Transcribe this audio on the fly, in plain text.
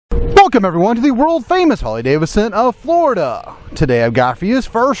Welcome everyone to the world famous Harley-Davidson of Florida. Today I've got for you his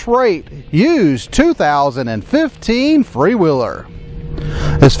first rate used 2015 Freewheeler.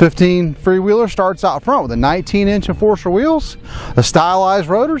 This 15 Freewheeler starts out front with a 19-inch enforcer wheels, the stylized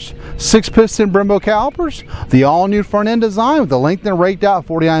rotors, 6-piston Brembo calipers, the all-new front-end design with the lengthened and raked out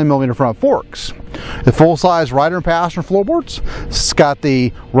 49mm front forks. The full-size rider and passenger floorboards. It's got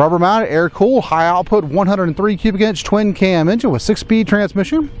the rubber-mounted, air-cooled, high-output 103 cubic inch twin-cam engine with 6-speed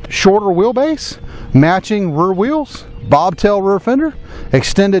transmission, shorter wheelbase, matching rear wheels, bobtail rear fender,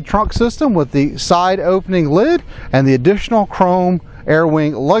 extended trunk system with the side opening lid, and the additional chrome air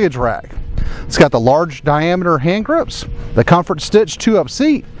wing luggage rack. It's got the large diameter hand grips, the comfort stitch 2-up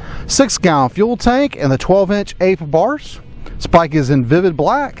seat, 6-gallon fuel tank, and the 12-inch ape bars. Spike is in vivid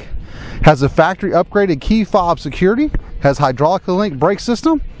black. Has a factory upgraded key fob security, has hydraulically linked brake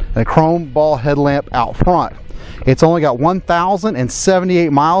system, and a chrome ball headlamp out front. It's only got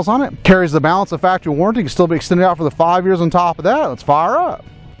 1,078 miles on it. Carries the balance of factory warranty, can still be extended out for the 5 years on top of that. Let's fire up.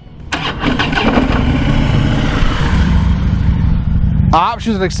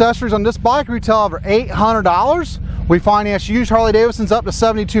 Options and accessories on this bike retail over $800. We finance used Harley-Davidsons up to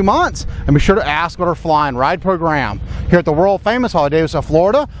 72 months. And be sure to ask about our flying ride program. Here at the world famous Harley-Davidson of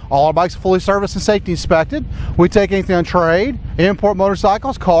Florida, all our bikes are fully serviced and safety inspected. We take anything on trade, import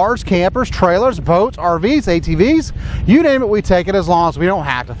motorcycles, cars, campers, trailers, boats, RVs, ATVs. You name it, we take it as long as we don't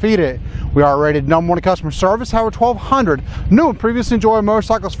have to feed it. We are rated #1 in customer service, however 1,200 new and previously enjoyed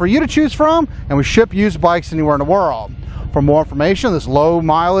motorcycles for you to choose from, and we ship used bikes anywhere in the world. For more information on this low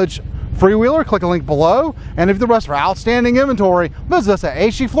mileage Freewheeler, click the link below. And if the rest of our outstanding inventory, visit us at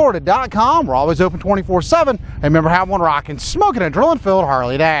hdflorida.com. We're always open 24/7. And remember, have one rocking, smoking, and drilling filled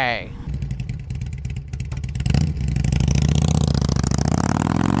Harley Day.